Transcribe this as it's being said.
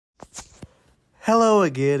Hello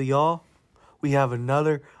again, y'all. We have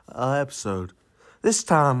another episode. This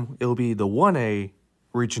time, it'll be the 1A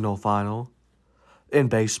regional final in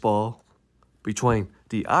baseball between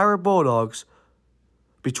the Ira Bulldogs,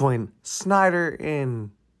 between Snyder and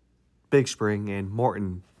Big Spring, and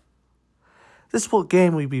Morton. This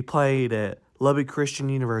game will be played at Lubbock Christian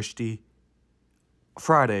University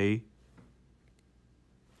Friday,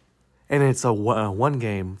 and it's a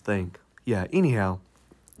one-game thing. Yeah, anyhow.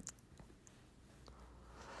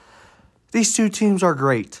 These two teams are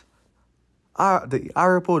great. The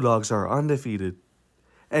Ira Bulldogs are undefeated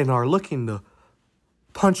and are looking to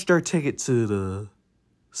punch their ticket to the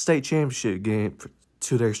state championship game,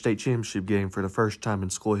 for the first time in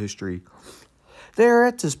school history. They were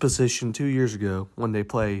at this position 2 years ago when they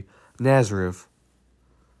played Nazareth.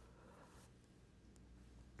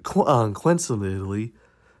 Coincidentally,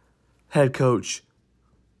 head coach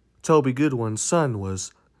Toby Goodwin's son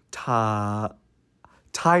was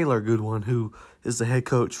Tyler Goodwin, who is the head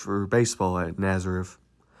coach for baseball at Nazareth.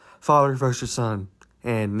 Father versus son,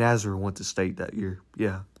 and Nazareth went to state that year.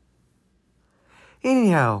 Yeah.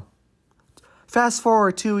 Anyhow, fast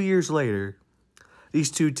forward 2 years later,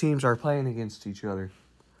 these two teams are playing against each other.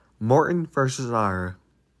 Morton versus Ira.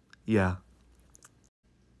 Yeah.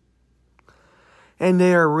 And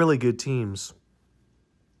they are really good teams.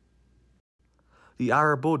 The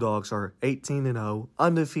Ira Bulldogs are 18-0,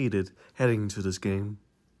 undefeated, heading into this game,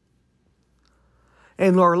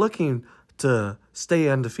 and are looking to stay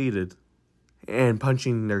undefeated and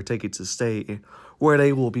punching their ticket to state, where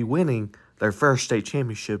they will be winning their first state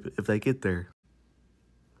championship if they get there.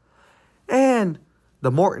 And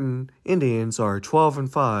the Morton Indians are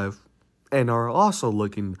 12-5 and are also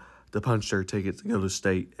looking to punch their ticket to go to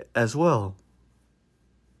state as well.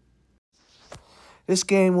 This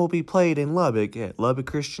game will be played in Lubbock at Lubbock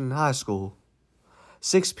Christian High School,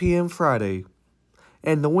 6 p.m. Friday,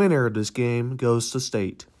 and the winner of this game goes to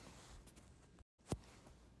state.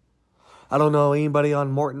 I don't know anybody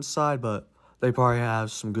on Morton's side, but they probably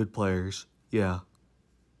have some good players. Yeah.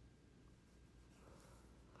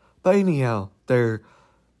 But anyhow, good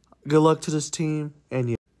luck to this team,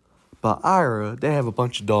 and yeah. But Ira, they have a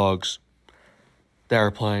bunch of dogs that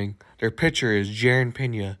are playing. Their pitcher is Jaron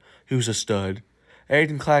Pena, who's a stud.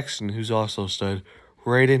 Aiden Claxton, who's also a stud.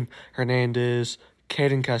 Raiden Hernandez,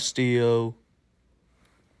 Caden Castillo,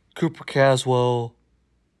 Cooper Caswell,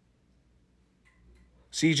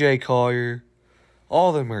 CJ Collier.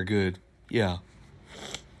 All of them are good. Yeah.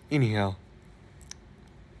 Anyhow.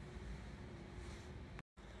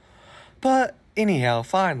 But anyhow,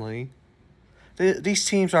 finally, these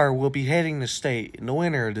teams will be heading to state, and the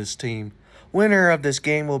winner of this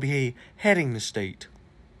game will be heading to state.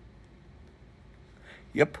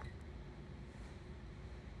 Yep.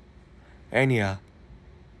 And yeah.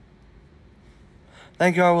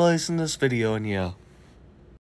 Thank you all for listening to this video, and yeah.